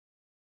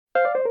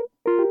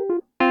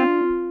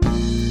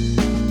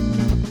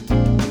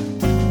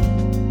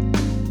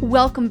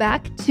Welcome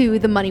back to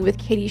the Money with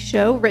Katie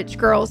show, Rich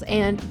Girls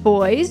and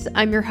Boys.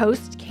 I'm your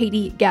host,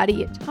 Katie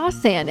Gaddy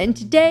Tassan, and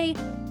today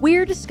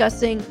we're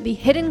discussing the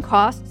hidden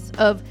costs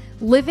of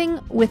living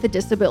with a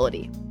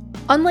disability.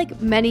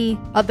 Unlike many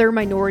other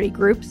minority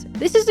groups,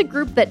 this is a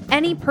group that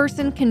any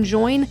person can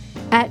join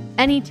at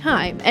any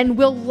time and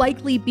will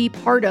likely be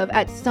part of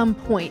at some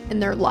point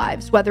in their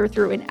lives, whether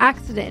through an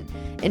accident,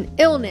 an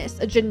illness,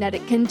 a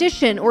genetic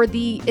condition, or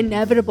the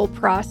inevitable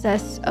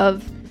process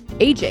of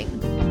aging.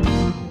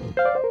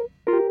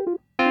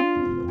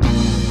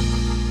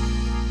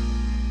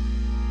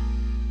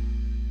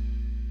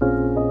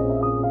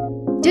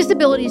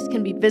 Disabilities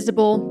can be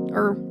visible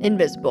or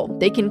invisible.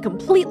 They can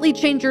completely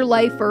change your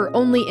life or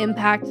only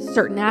impact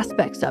certain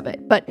aspects of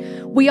it. But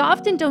we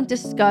often don't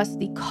discuss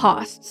the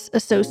costs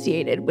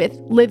associated with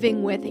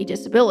living with a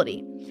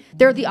disability.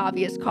 There are the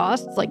obvious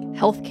costs like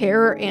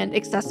healthcare and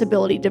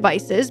accessibility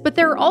devices, but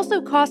there are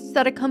also costs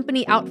that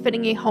accompany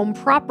outfitting a home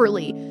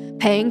properly,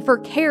 paying for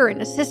care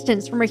and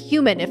assistance from a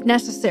human if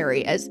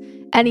necessary, as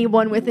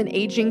anyone with an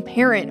aging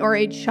parent or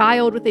a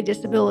child with a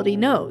disability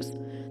knows.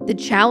 The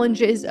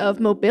challenges of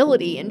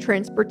mobility and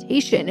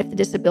transportation if the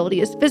disability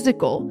is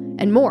physical,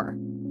 and more.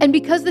 And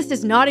because this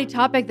is not a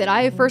topic that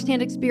I have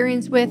firsthand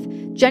experience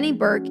with, Jenny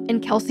Burke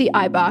and Kelsey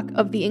Eibach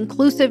of The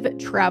Inclusive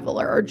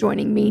Traveler are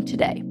joining me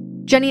today.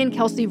 Jenny and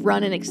Kelsey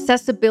run an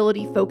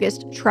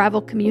accessibility-focused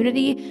travel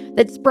community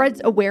that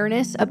spreads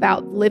awareness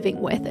about living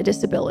with a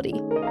disability.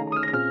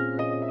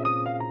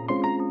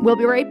 We'll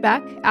be right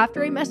back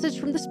after a message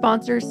from the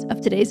sponsors of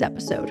today's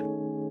episode.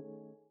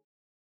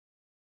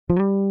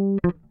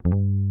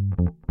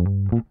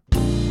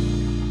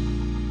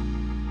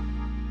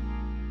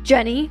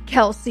 Jenny,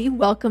 Kelsey,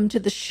 welcome to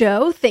the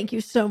show. Thank you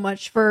so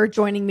much for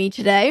joining me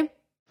today.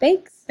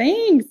 Thanks.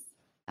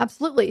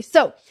 Absolutely.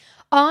 So,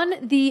 on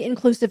The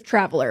Inclusive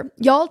Traveler,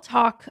 y'all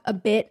talk a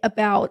bit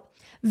about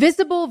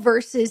visible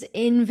versus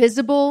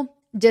invisible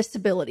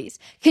disabilities.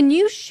 Can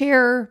you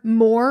share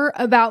more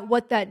about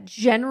what that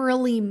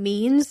generally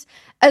means,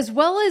 as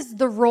well as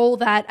the role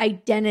that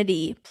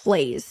identity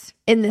plays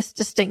in this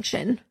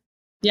distinction?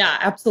 Yeah,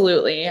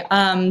 absolutely.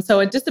 So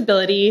a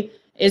disability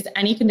is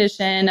any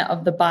condition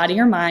of the body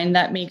or mind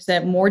that makes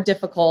it more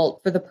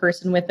difficult for the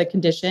person with the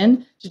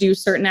condition to do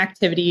certain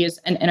activities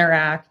and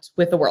interact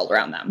with the world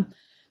around them.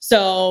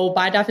 So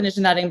by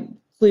definition, that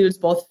includes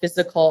both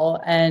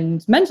physical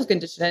and mental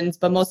conditions,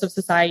 but most of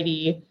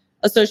society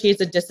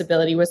associates a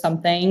disability with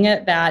something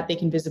that they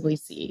can visibly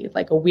see,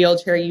 like a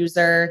wheelchair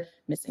user,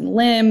 missing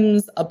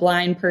limbs, a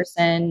blind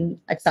person,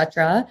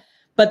 etc.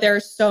 But there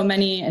are so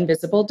many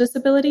invisible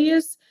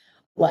disabilities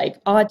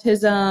like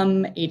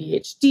autism,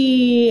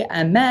 ADHD,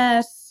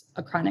 MS,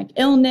 a chronic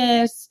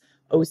illness,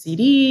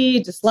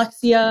 OCD,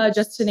 dyslexia,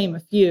 just to name a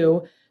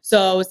few.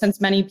 So since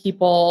many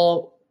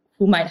people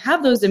who might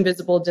have those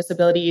invisible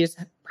disabilities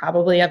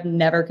probably have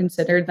never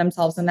considered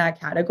themselves in that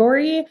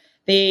category,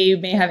 they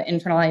may have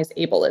internalized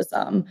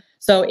ableism.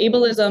 So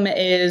ableism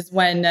is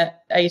when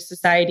a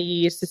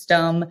society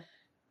system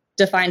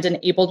defines an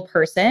abled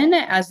person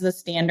as the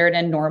standard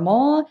and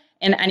normal,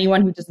 and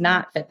anyone who does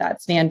not fit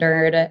that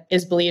standard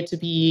is believed to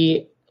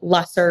be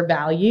lesser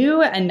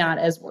value and not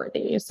as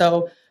worthy.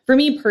 So for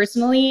me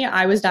personally,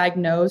 I was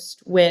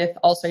diagnosed with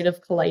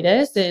ulcerative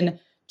colitis in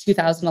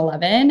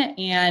 2011,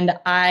 and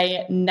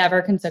I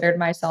never considered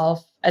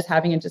myself as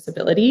having a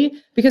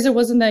disability because it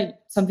wasn't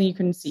something you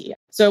couldn't see.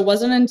 So it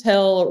wasn't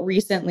until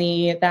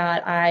recently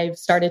that I've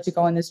started to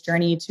go on this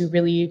journey to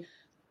really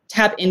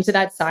tap into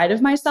that side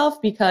of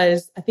myself,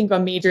 because I think a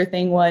major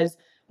thing was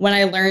when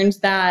I learned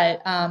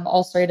that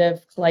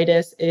ulcerative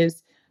colitis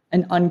is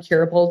an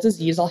uncurable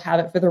disease. I'll have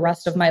it for the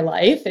rest of my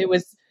life. It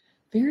was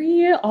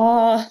very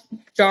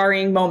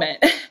jarring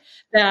moment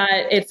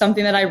that it's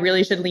something that I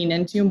really should lean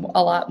into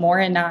a lot more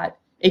and not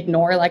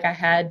ignore like I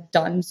had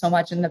done so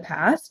much in the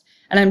past.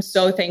 And I'm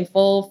so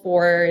thankful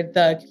for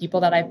the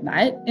people that I've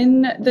met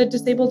in the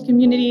disabled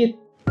community.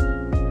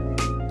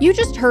 You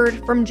just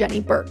heard from Jenny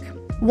Burke,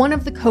 one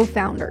of the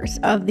co-founders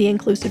of The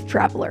Inclusive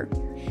Traveler.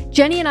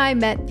 Jenny and I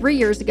met 3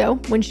 years ago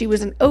when she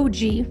was an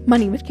OG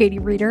Money with Katie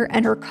reader,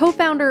 and her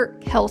co-founder,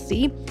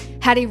 Kelsey,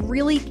 had a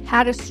really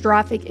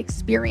catastrophic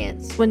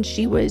experience when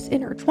she was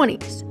in her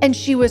 20s. And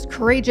she was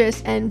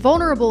courageous and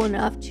vulnerable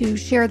enough to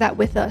share that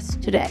with us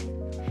today.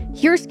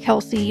 Here's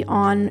Kelsey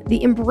on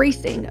the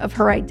embracing of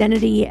her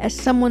identity as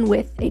someone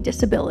with a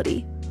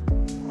disability.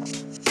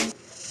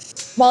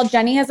 While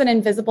Jenny has an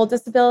invisible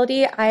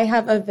disability, I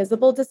have a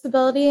visible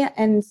disability.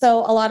 And so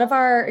a lot of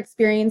our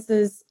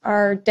experiences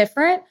are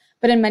different,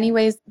 but in many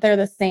ways they're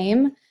the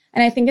same.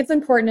 And I think it's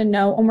important to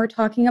note when we're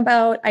talking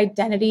about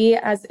identity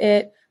as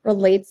it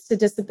relates to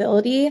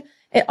disability,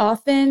 it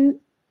often,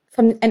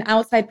 from an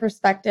outside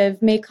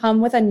perspective, may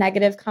come with a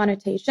negative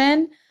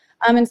connotation.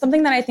 And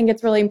something that I think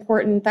it's really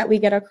important that we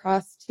get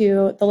across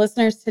to the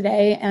listeners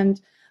today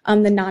and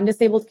the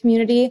non-disabled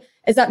community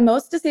is that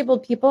most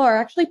disabled people are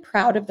actually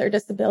proud of their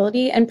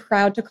disability and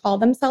proud to call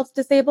themselves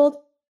disabled.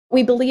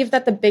 We believe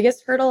that the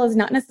biggest hurdle is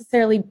not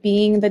necessarily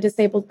being the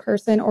disabled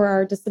person or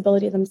our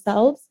disability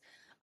themselves,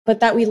 but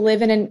that we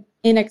live in an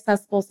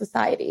inaccessible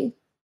society.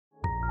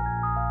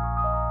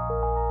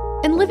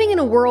 And living in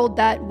a world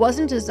that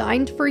wasn't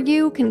designed for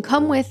you can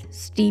come with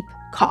steep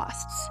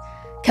costs.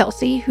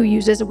 Kelsey, who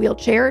uses a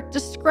wheelchair,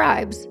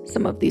 describes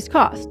some of these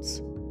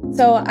costs.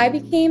 So I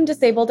became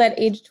disabled at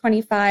age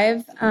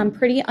 25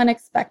 pretty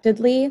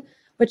unexpectedly,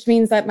 which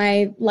means that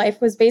my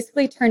life was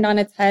basically turned on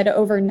its head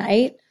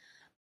overnight.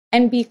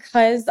 And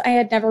because I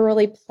had never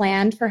really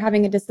planned for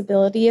having a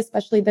disability,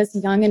 especially this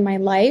young in my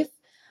life,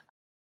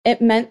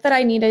 it meant that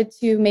I needed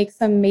to make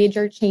some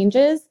major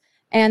changes.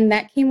 And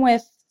that came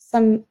with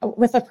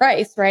a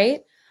price,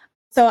 right?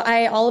 So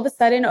I all of a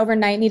sudden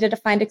overnight needed to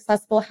find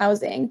accessible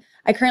housing.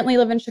 I currently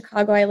live in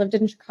Chicago. I lived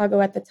in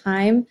Chicago at the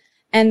time.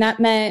 And that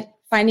meant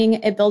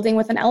finding a building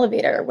with an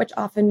elevator, which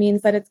often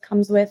means that it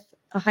comes with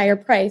a higher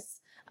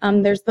price.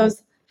 There's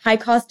those high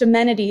cost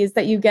amenities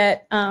that you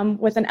get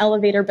with an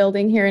elevator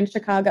building here in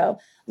Chicago.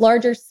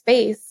 Larger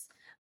space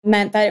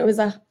meant that it was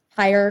a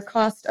higher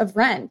cost of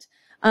rent.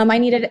 I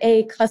needed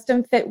a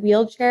custom fit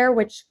wheelchair,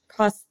 which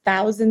costs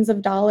thousands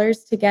of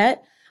dollars to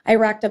get. I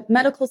racked up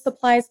medical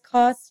supplies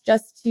costs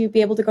just to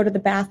be able to go to the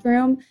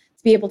bathroom,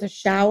 to be able to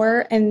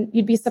shower. And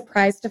you'd be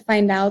surprised to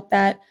find out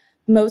that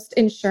most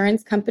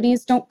insurance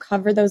companies don't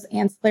cover those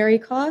ancillary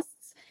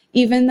costs.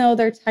 Even though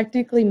they're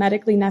technically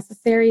medically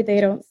necessary, they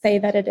don't say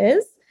that it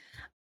is.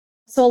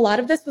 So a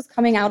lot of this was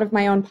coming out of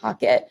my own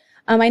pocket.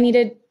 I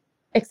needed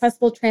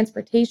accessible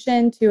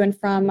transportation to and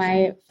from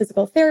my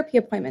physical therapy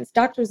appointments,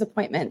 doctor's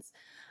appointments.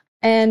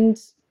 And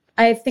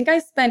I think I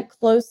spent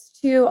close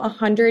to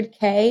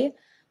 $100K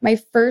my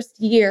first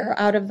year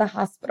out of the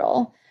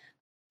hospital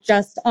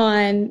just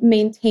on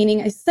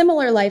maintaining a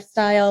similar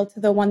lifestyle to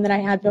the one that I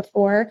had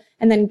before,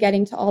 and then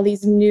getting to all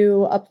these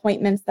new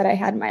appointments that I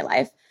had in my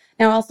life.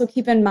 Now, also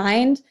keep in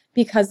mind,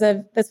 because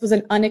of this was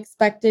an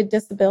unexpected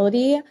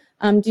disability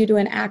due to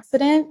an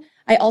accident,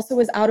 I also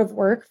was out of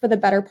work for the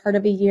better part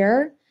of a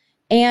year.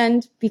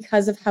 And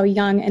because of how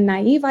young and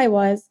naive I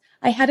was,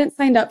 I hadn't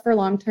signed up for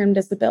long-term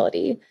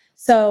disability.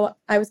 So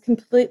I was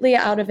completely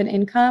out of an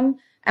income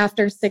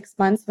after 6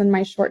 months when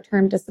my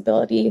short-term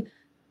disability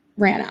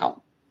ran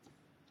out.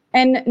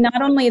 And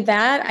not only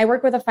that, I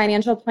work with a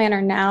financial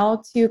planner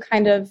now to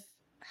kind of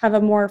have a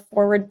more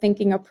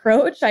forward-thinking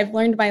approach. I've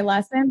learned my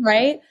lesson,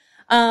 right?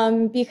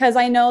 Because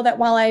I know that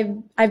while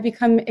I've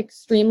become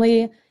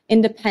extremely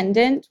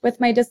independent with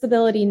my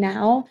disability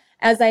now,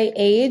 as I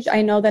age,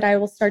 I know that I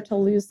will start to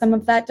lose some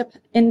of that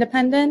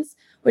independence,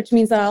 which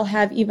means that I'll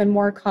have even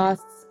more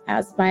costs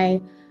as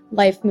my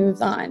life moves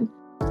on.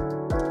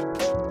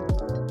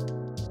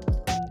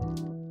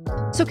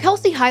 So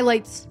Kelsey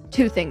highlights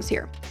two things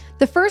here.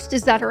 The first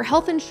is that her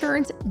health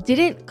insurance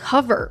didn't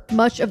cover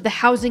much of the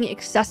housing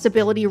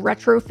accessibility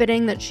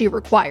retrofitting that she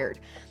required.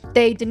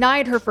 They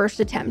denied her first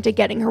attempt at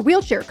getting her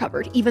wheelchair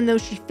covered, even though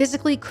she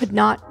physically could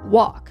not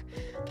walk.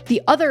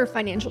 The other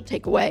financial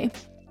takeaway: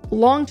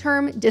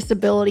 long-term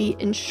disability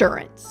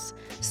insurance.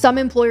 Some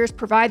employers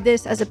provide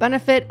this as a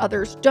benefit,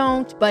 others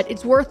don't, but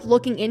it's worth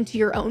looking into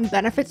your own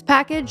benefits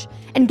package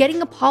and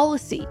getting a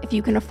policy if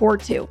you can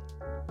afford to.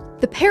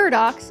 The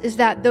paradox is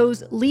that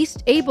those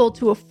least able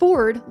to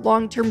afford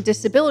long-term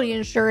disability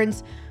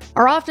insurance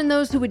are often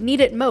those who would need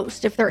it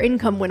most if their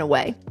income went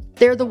away.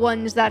 They're the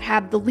ones that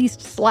have the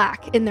least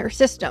slack in their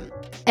system.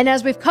 And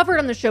as we've covered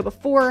on the show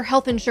before,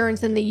 health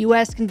insurance in the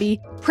US can be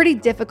pretty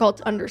difficult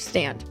to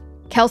understand.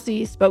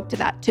 Kelsey spoke to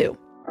that too.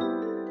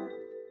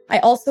 I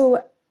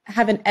also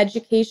have an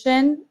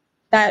education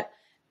that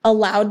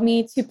allowed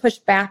me to push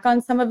back on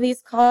some of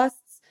these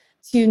costs,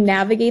 to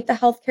navigate the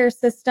healthcare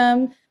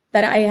system,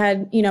 that I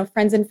had,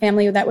 friends and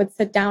family that would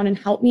sit down and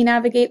help me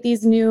navigate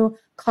these new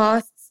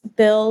costs,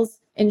 bills,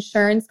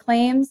 insurance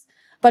claims.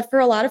 But for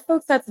a lot of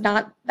folks, that's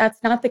not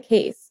the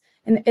case.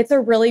 And it's a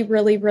really,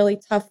 really, really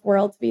tough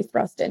world to be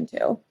thrust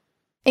into.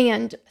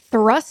 And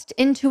thrust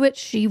into it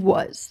she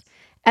was.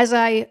 As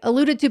I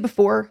alluded to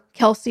before,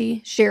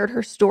 Kelsey shared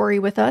her story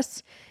with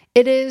us.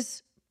 It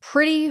is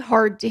pretty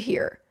hard to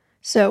hear.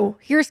 So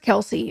here's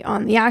Kelsey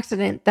on the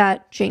accident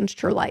that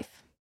changed her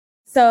life.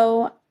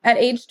 So at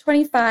age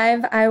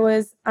 25, I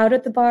was out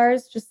at the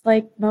bars, just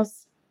like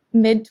most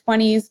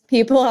mid-20s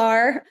people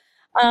are.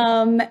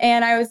 And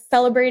I was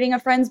celebrating a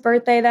friend's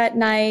birthday that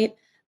night,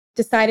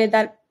 decided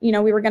that, we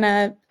were going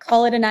to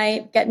call it a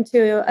night, get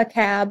into a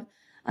cab.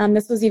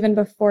 This was even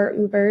before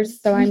Ubers,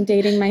 so I'm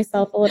dating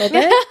myself a little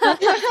bit.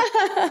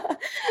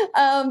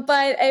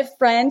 But a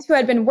friend who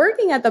had been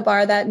working at the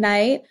bar that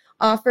night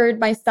offered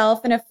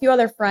myself and a few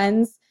other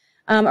friends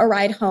a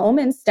ride home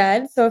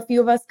instead. So a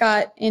few of us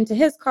got into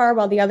his car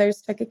while the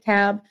others took a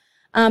cab.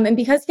 And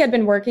because he had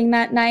been working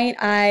that night,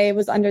 I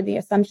was under the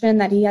assumption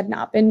that he had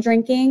not been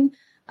drinking.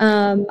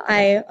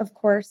 I, of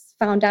course,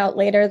 found out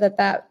later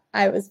that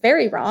I was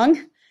very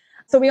wrong.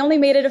 So we only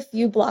made it a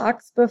few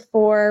blocks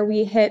before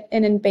we hit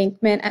an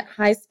embankment at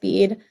high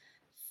speed,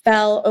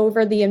 fell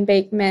over the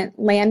embankment,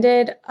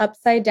 landed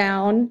upside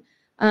down,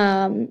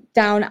 down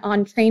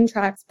on train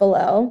tracks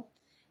below.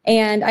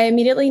 And I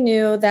immediately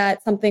knew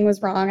that something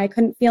was wrong. I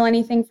couldn't feel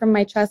anything from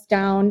my chest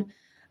down.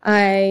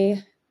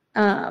 I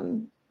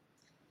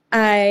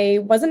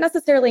wasn't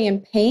necessarily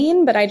in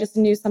pain, but I just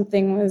knew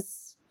something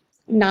was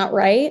not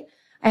right.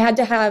 I had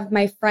to have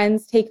my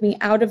friends take me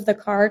out of the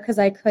car because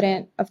I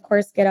couldn't, of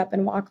course, get up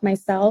and walk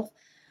myself.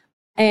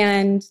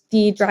 And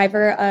the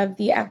driver of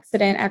the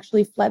accident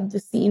actually fled the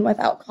scene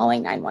without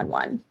calling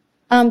 911.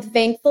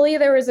 Thankfully,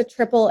 there was a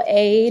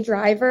AAA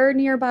driver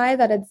nearby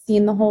that had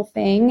seen the whole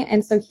thing.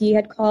 And so he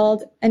had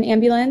called an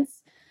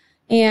ambulance.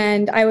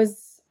 And I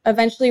was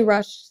eventually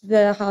rushed to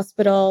the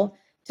hospital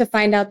to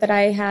find out that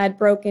I had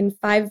broken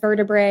 5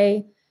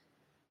 vertebrae,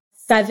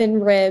 7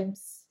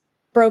 ribs,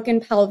 broken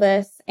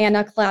pelvis, and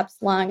a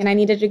collapsed lung. And I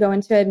needed to go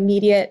into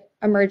immediate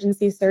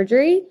emergency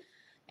surgery.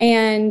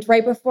 And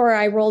right before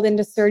I rolled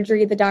into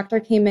surgery, the doctor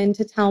came in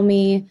to tell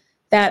me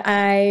that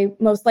I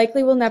most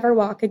likely will never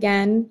walk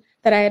again,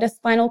 that I had a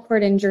spinal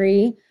cord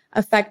injury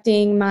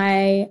affecting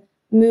my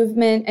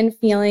movement and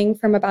feeling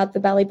from about the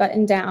belly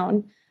button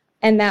down,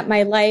 and that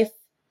my life,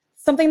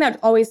 something that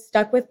always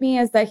stuck with me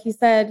is that he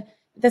said,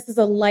 this is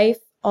a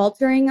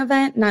life-altering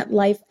event, not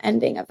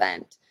life-ending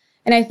event.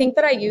 And I think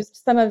that I used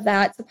some of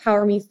that to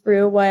power me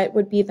through what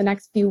would be the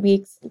next few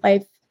weeks,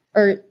 the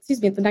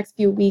next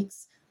few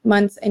weeks,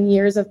 months, and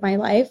years of my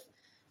life.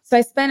 So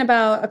I spent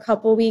about a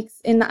couple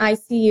weeks in the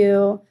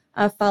ICU,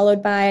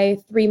 followed by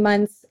 3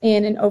 months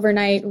in an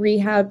overnight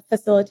rehab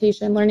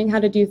facilitation, learning how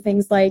to do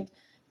things like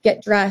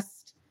get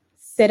dressed,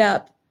 sit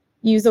up,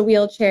 use a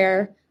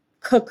wheelchair,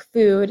 cook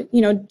food,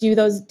 do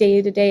those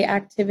day-to-day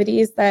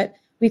activities that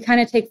we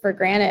kind of take for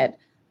granted.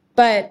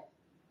 But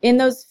in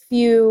those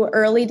few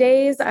early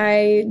days,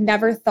 I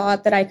never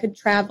thought that I could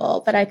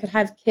travel, that I could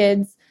have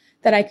kids,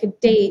 that I could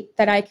date,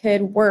 that I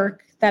could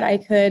work, that I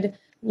could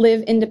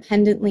live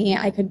independently,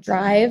 I could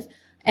drive.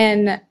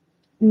 And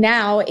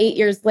now, 8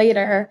 years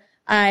later,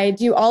 I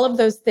do all of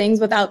those things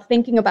without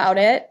thinking about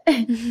it,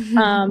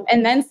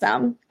 and then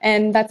some.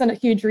 And that's a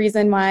huge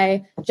reason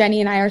why Jenny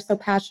and I are so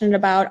passionate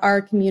about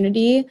our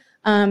community.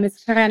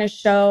 It's to kind of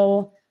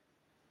show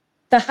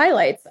the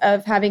highlights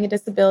of having a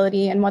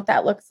disability and what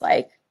that looks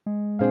like.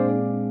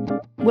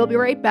 We'll be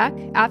right back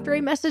after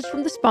a message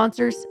from the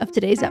sponsors of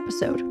today's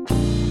episode.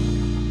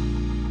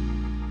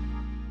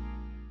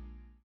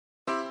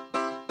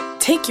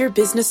 Take your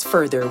business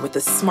further with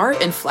the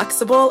smart and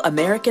flexible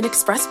American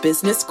Express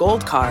Business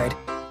Gold Card.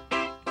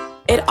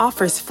 It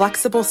offers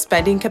flexible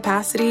spending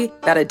capacity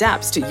that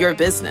adapts to your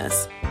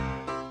business.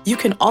 You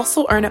can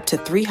also earn up to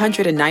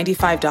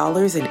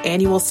 $395 in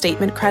annual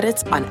statement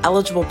credits on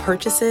eligible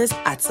purchases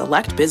at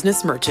select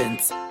business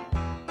merchants.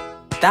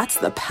 That's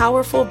the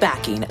powerful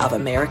backing of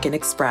American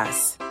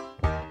Express.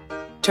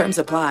 Terms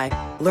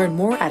apply. Learn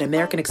more at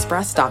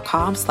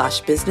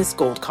americanexpress.com/business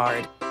gold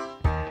card.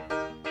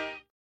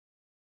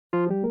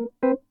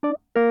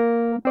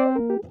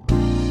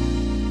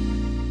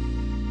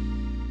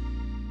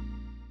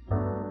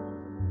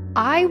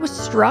 I was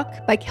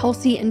struck by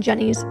Kelsey and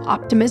Jenny's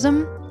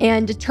optimism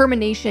and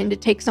determination to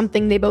take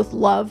something they both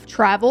love,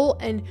 travel,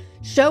 and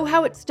show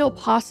how it's still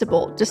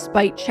possible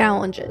despite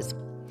challenges.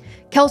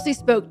 Kelsey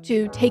spoke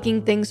to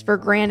taking things for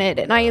granted,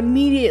 and I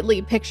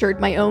immediately pictured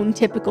my own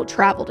typical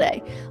travel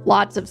day.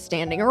 Lots of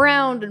standing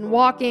around and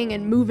walking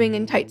and moving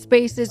in tight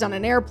spaces on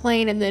an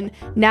airplane and then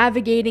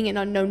navigating an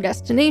unknown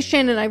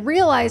destination, and I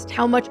realized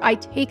how much I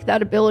take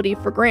that ability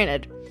for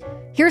granted.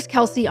 Here's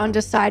Kelsey on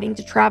deciding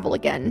to travel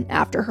again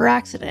after her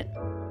accident.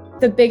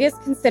 The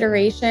biggest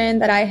consideration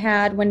that I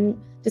had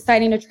when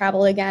deciding to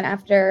travel again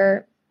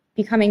after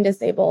becoming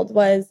disabled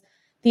was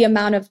the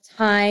amount of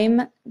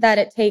time that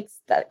it takes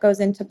that goes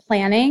into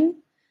planning.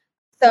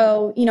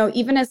 So,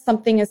 even as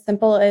something as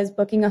simple as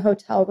booking a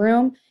hotel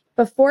room,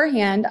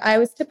 beforehand, I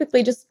was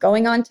typically just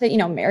going on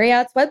to,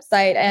 Marriott's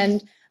website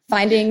and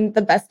finding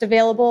the best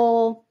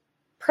available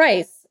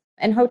price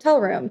and hotel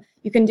room.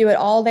 You can do it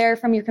all there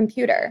from your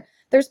computer.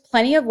 There's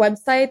plenty of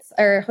websites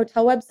or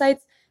hotel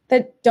websites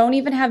that don't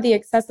even have the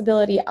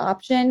accessibility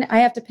option.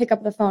 I have to pick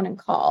up the phone and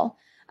call.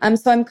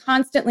 So I'm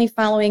constantly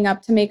following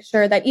up to make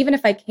sure that even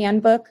if I can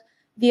book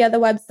via the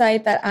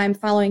website, that I'm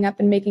following up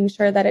and making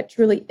sure that it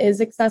truly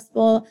is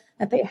accessible,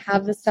 that they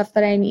have the stuff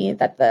that I need,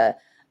 that the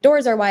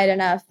doors are wide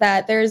enough,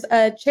 that there's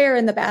a chair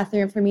in the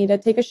bathroom for me to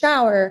take a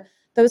shower,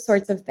 those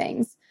sorts of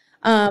things.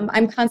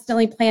 I'm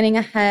constantly planning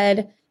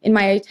ahead in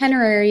my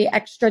itinerary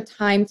extra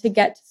time to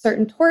get to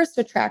certain tourist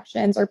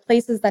attractions or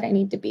places that I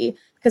need to be,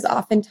 because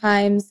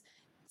oftentimes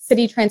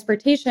city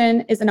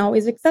transportation isn't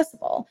always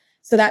accessible.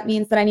 So that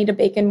means that I need to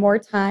bake in more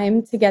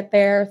time to get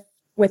there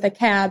with a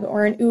cab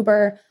or an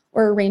Uber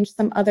or arrange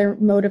some other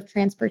mode of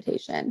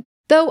transportation.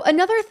 Though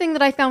another thing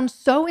that I found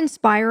so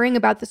inspiring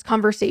about this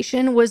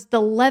conversation was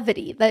the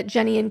levity that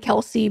Jenny and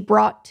Kelsey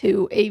brought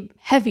to a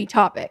heavy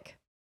topic.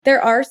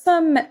 There are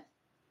some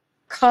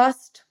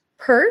cost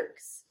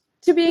perks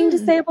to being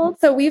disabled.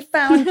 So we've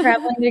found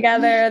traveling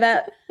together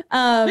that,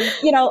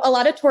 a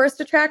lot of tourist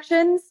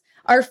attractions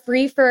are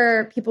free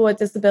for people with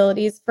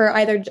disabilities for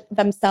either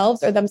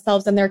themselves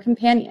and their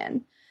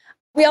companion.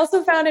 We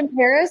also found in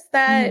Paris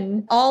that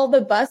all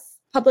the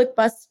public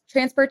bus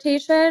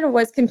transportation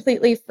was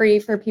completely free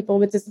for people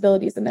with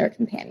disabilities and their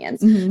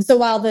companions. So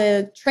while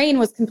the train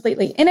was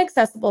completely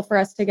inaccessible for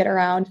us to get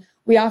around,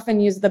 we often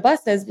used the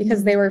buses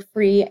because they were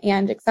free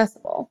and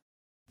accessible.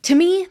 To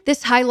me,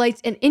 this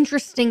highlights an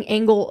interesting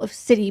angle of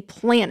city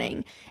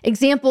planning.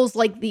 Examples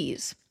like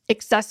these,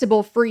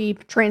 accessible free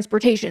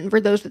transportation for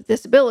those with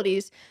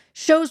disabilities,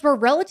 shows where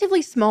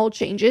relatively small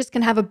changes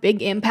can have a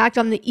big impact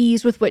on the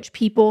ease with which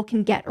people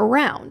can get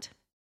around.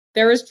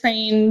 There was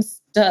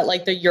trains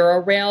like the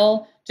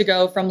Eurail to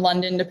go from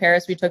London to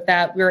Paris. We took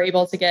that. We were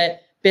able to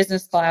get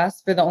business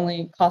class for the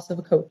only cost of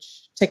a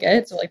coach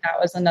ticket. So like that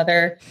was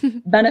another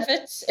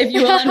benefit, if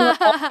you will. And we're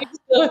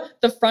always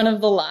the front of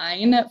the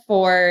line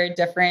for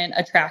different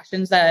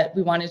attractions that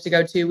we wanted to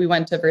go to. We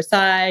went to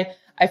Versailles.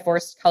 I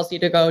forced Kelsey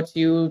to go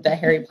to the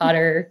Harry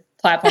Potter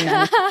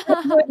platform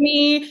with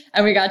me,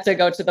 and we got to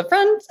go to the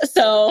front.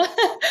 So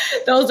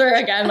those are,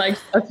 again, like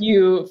a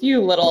few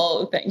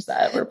little things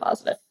that were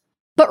positive.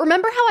 But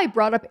remember how I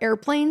brought up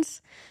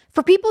airplanes?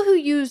 For people who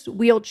use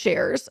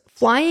wheelchairs,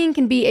 flying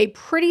can be a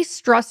pretty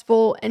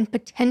stressful and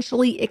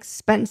potentially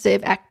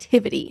expensive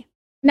activity.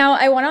 Now,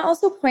 I want to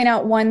also point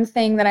out one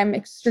thing that I'm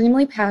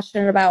extremely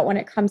passionate about when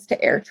it comes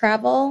to air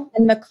travel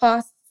and the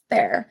costs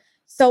there.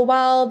 So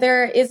while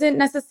there isn't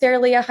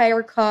necessarily a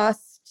higher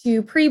cost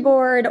to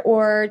pre-board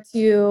or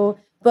to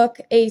book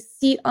a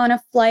seat on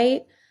a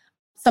flight,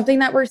 something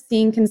that we're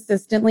seeing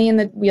consistently in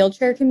the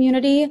wheelchair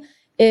community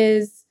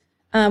is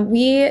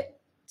we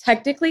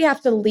technically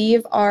have to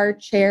leave our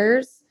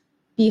chairs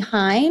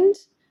behind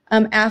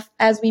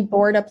as we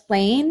board a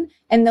plane,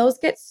 and those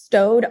get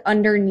stowed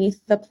underneath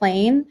the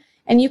plane.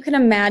 And you can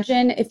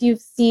imagine, if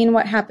you've seen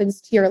what happens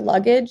to your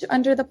luggage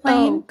under the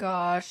plane, oh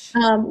gosh,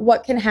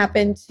 what can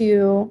happen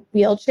to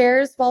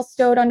wheelchairs while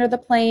stowed under the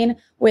plane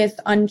with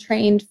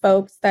untrained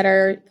folks that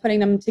are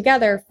putting them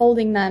together,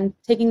 folding them,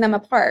 taking them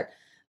apart.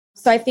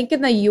 So I think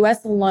in the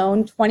US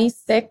alone,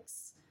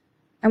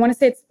 I want to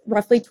say it's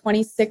roughly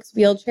 26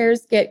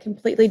 wheelchairs get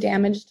completely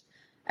damaged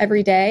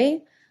every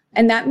day.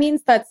 And that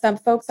means that some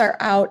folks are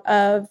out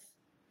of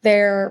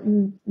their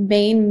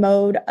main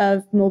mode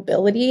of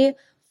mobility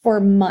for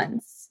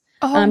months.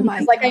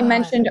 Because like I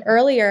mentioned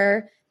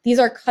earlier, these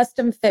are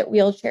custom fit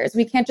wheelchairs.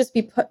 We can't just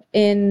be put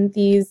in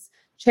these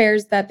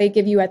chairs that they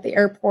give you at the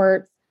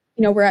airport.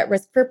 You know, we're at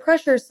risk for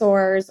pressure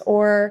sores,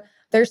 or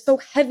they're so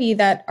heavy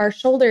that our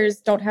shoulders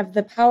don't have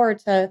the power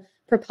to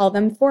propel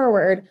them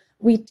forward.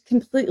 We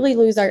completely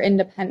lose our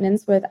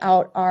independence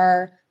without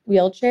our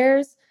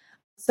wheelchairs.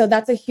 So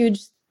that's a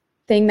huge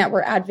thing that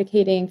we're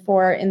advocating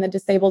for in the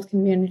disabled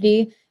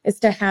community, is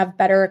to have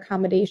better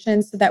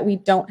accommodations so that we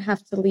don't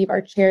have to leave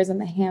our chairs in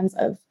the hands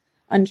of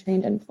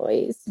untrained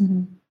employees.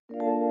 Mm-hmm.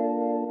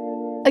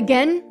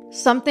 Again,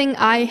 something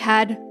I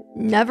had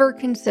never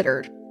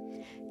considered.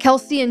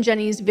 Kelsey and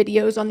Jenny's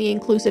videos on The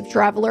Inclusive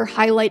Traveler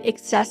highlight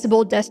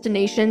accessible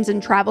destinations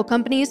and travel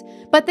companies,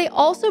 but they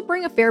also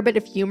bring a fair bit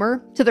of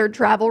humor to their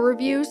travel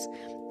reviews.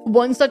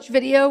 One such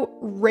video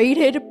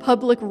rated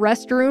public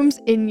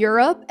restrooms in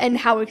Europe and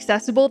how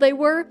accessible they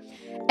were.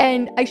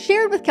 And I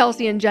shared with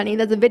Kelsey and Jenny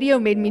that the video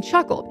made me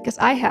chuckle because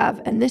I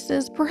have, and this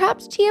is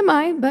perhaps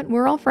TMI, but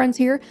we're all friends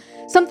here,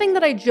 something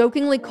that I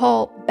jokingly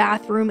call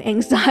bathroom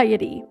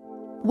anxiety.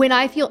 When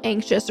I feel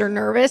anxious or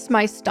nervous,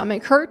 my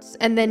stomach hurts,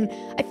 and then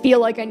I feel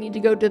like I need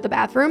to go to the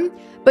bathroom.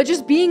 But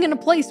just being in a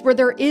place where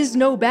there is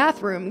no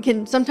bathroom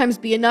can sometimes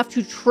be enough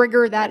to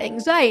trigger that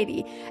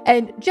anxiety.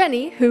 And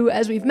Jenny, who,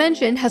 as we've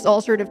mentioned, has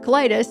ulcerative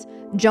colitis,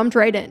 jumped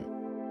right in.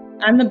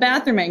 I'm the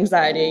bathroom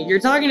anxiety. You're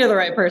talking to the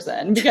right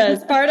person,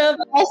 because part of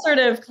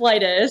ulcerative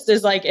colitis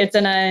is like it's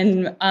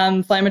an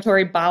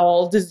inflammatory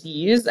bowel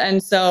disease.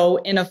 And so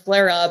in a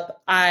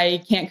flare-up,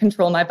 I can't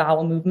control my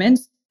bowel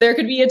movements. There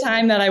could be a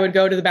time that I would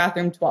go to the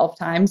bathroom 12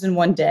 times in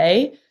one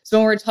day. So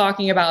when we're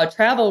talking about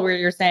travel, where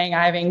you're saying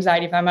I have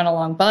anxiety if I'm on a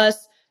long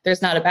bus,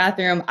 there's not a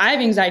bathroom. I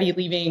have anxiety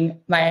leaving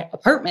my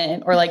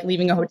apartment or like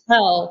leaving a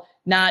hotel,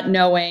 not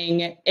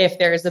knowing if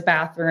there's a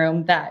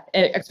bathroom that,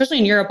 especially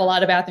in Europe, a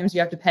lot of bathrooms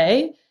you have to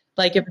pay.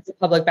 Like if it's a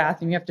public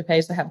bathroom, you have to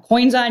pay. So have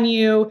coins on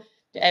you.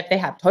 If they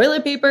have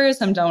toilet paper,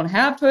 some don't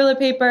have toilet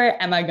paper.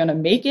 Am I going to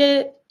make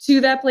it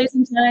to that place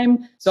in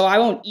time? So I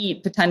won't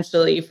eat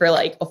potentially for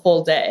like a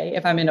full day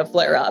if I'm in a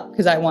flare up,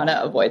 because I want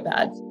to avoid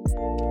that.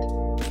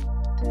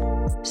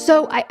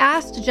 So I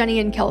asked Jenny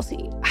and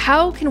Kelsey,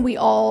 how can we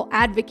all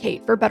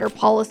advocate for better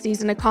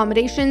policies and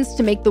accommodations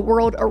to make the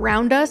world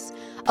around us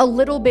a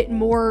little bit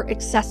more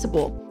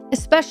accessible,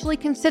 especially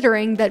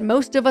considering that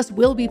most of us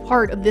will be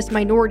part of this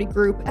minority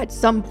group at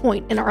some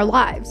point in our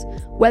lives,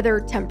 whether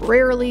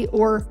temporarily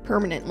or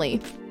permanently.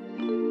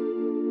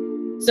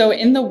 So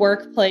in the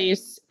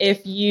workplace,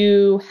 if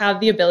you have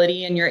the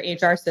ability in your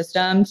HR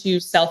system to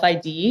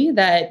self-ID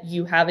that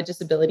you have a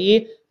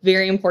disability,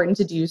 very important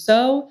to do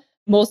so.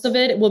 Most of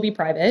it will be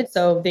private,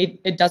 so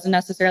it doesn't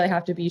necessarily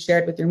have to be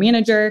shared with your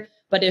manager.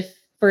 But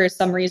if for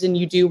some reason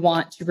you do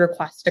want to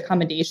request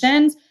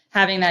accommodations,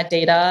 having that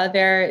data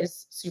there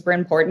is super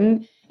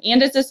important.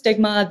 And it's a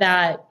stigma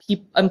that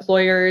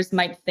employers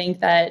might think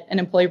that an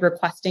employee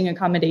requesting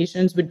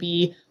accommodations would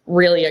be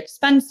really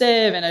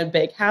expensive and a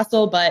big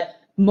hassle, but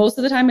most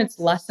of the time it's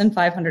less than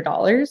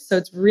 $500. So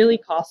it's really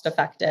cost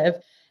effective.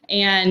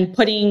 And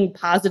putting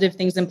positive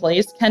things in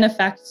place can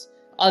affect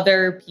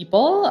other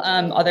people,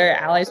 other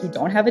allies who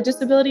don't have a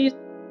disability.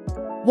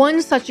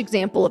 One such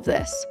example of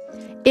this: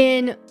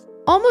 in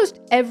almost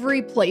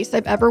every place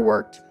I've ever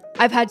worked,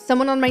 I've had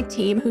someone on my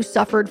team who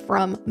suffered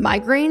from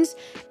migraines,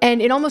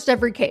 and in almost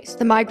every case,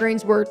 the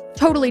migraines were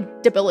totally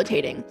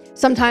debilitating,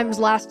 sometimes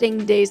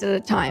lasting days at a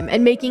time,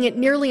 and making it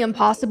nearly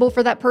impossible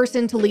for that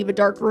person to leave a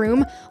dark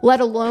room, let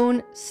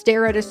alone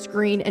stare at a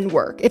screen and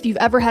work. If you've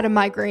ever had a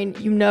migraine,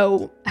 you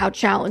know how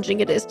challenging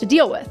it is to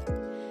deal with.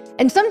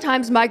 And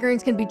sometimes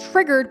migraines can be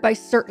triggered by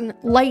certain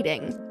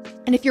lighting.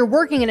 And if you're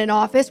working in an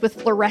office with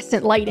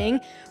fluorescent lighting,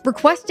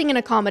 requesting an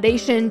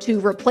accommodation to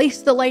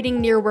replace the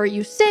lighting near where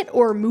you sit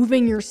or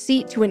moving your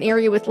seat to an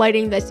area with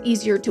lighting that's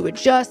easier to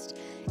adjust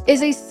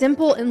is a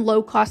simple and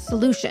low-cost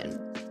solution.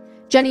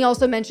 Jenny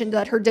also mentioned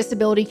that her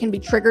disability can be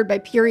triggered by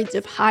periods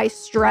of high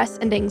stress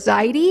and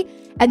anxiety,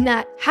 and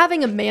that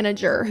having a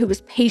manager who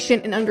was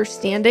patient and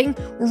understanding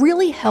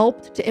really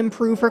helped to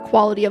improve her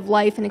quality of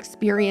life and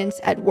experience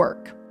at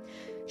work.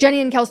 Jenny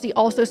and Kelsey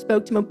also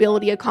spoke to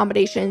mobility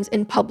accommodations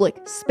in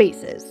public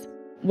spaces.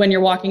 When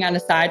you're walking on a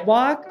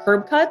sidewalk,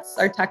 curb cuts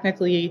are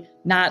technically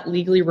not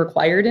legally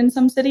required in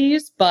some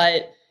cities,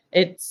 but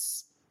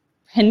it's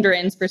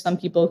hindrance for some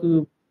people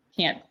who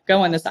can't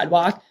go on the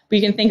sidewalk. But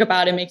you can think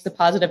about it makes a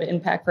positive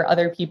impact for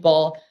other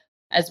people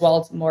as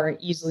well to more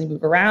easily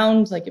move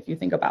around. Like if you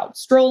think about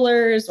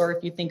strollers or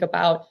if you think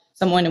about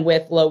someone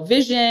with low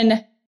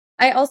vision.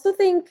 I also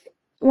think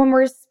when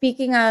we're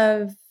speaking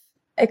of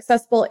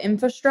accessible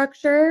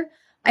infrastructure,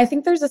 I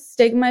think there's a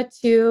stigma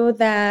too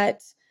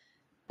that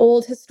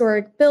old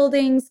historic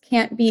buildings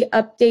can't be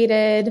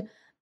updated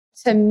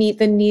to meet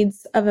the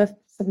needs of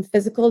some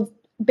physical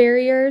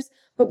barriers.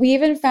 But we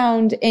even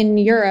found in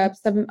Europe,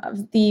 some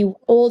of the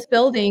old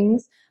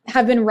buildings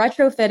have been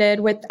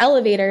retrofitted with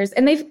elevators,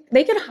 and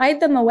they could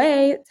hide them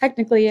away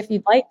technically if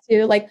you'd like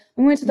to. Like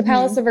we went to the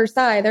Palace of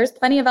Versailles, there's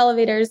plenty of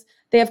elevators.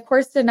 They of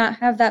course did not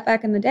have that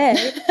back in the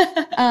day.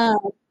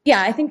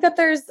 Yeah, I think that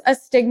there's a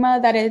stigma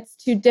that it's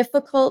too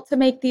difficult to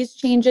make these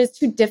changes,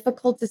 too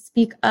difficult to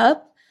speak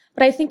up.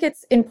 But I think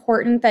it's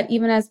important that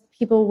even as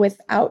people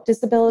without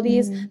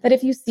disabilities, that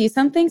if you see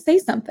something, say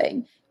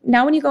something.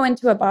 Now, when you go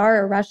into a bar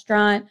or a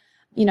restaurant,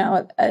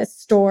 a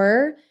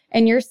store,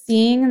 and you're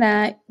seeing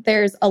that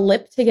there's a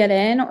lip to get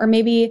in, or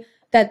maybe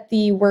that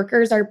the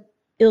workers are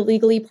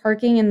illegally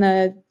parking in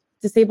the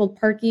disabled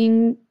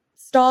parking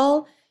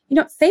stall,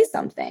 say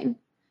something.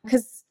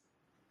 Because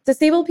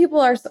disabled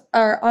people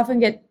are often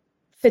get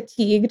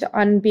fatigued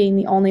on being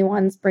the only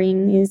ones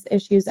bringing these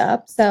issues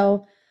up.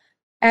 So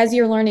as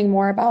you're learning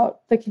more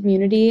about the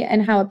community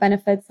and how it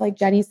benefits, like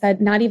Jenny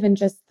said, not even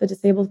just the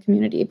disabled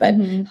community, but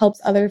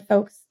helps other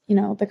folks,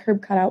 the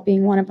curb cutout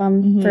being one of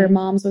them for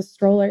moms with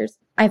strollers.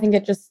 I think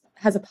it just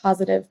has a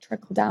positive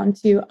trickle down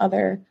to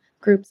other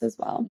groups as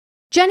well.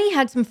 Jenny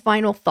had some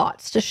final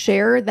thoughts to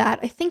share that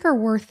I think are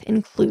worth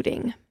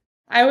including.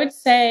 I would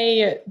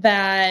say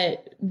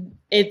that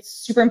it's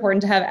super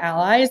important to have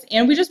allies.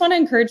 And we just want to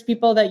encourage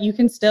people that you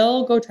can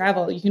still go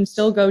travel. You can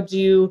still go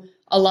do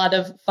a lot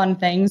of fun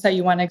things that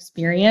you want to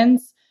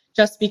experience.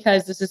 Just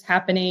because this is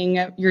happening,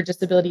 your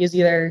disability is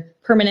either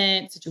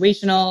permanent,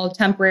 situational,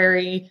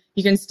 temporary.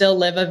 You can still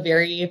live a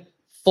very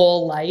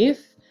full life.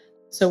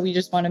 So we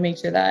just want to make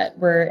sure that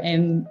we're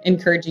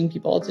encouraging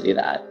people to do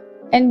that.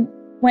 And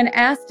when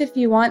asked if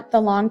you want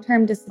the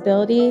long-term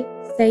disability,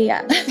 say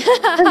yes.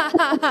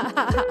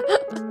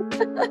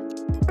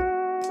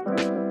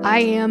 I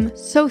am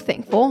so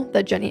thankful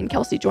that Jenny and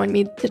Kelsey joined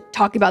me to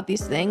talk about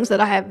these things that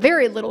I have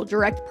very little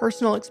direct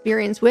personal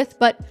experience with,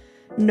 but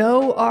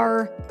know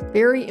are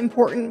very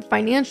important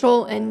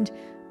financial and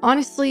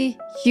honestly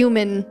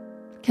human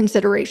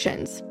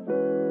considerations.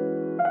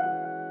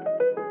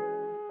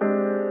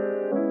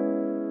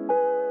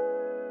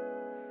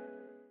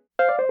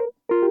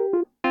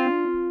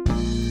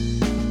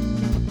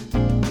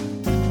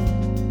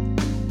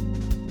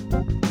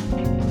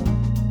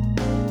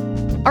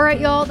 All right,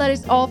 y'all, that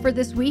is all for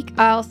this week.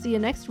 I'll see you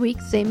next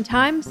week, same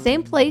time,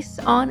 same place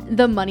on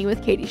The Money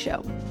with Katie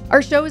Show.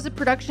 Our show is a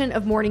production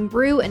of Morning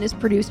Brew and is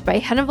produced by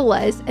Henna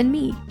Velez and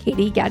me,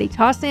 Katie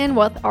Gatti-Tassin,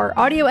 with our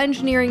audio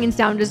engineering and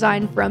sound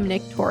design from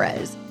Nick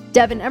Torres.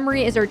 Devin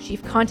Emery is our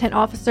chief content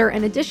officer,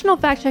 and additional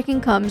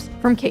fact-checking comes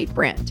from Kate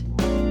Brandt.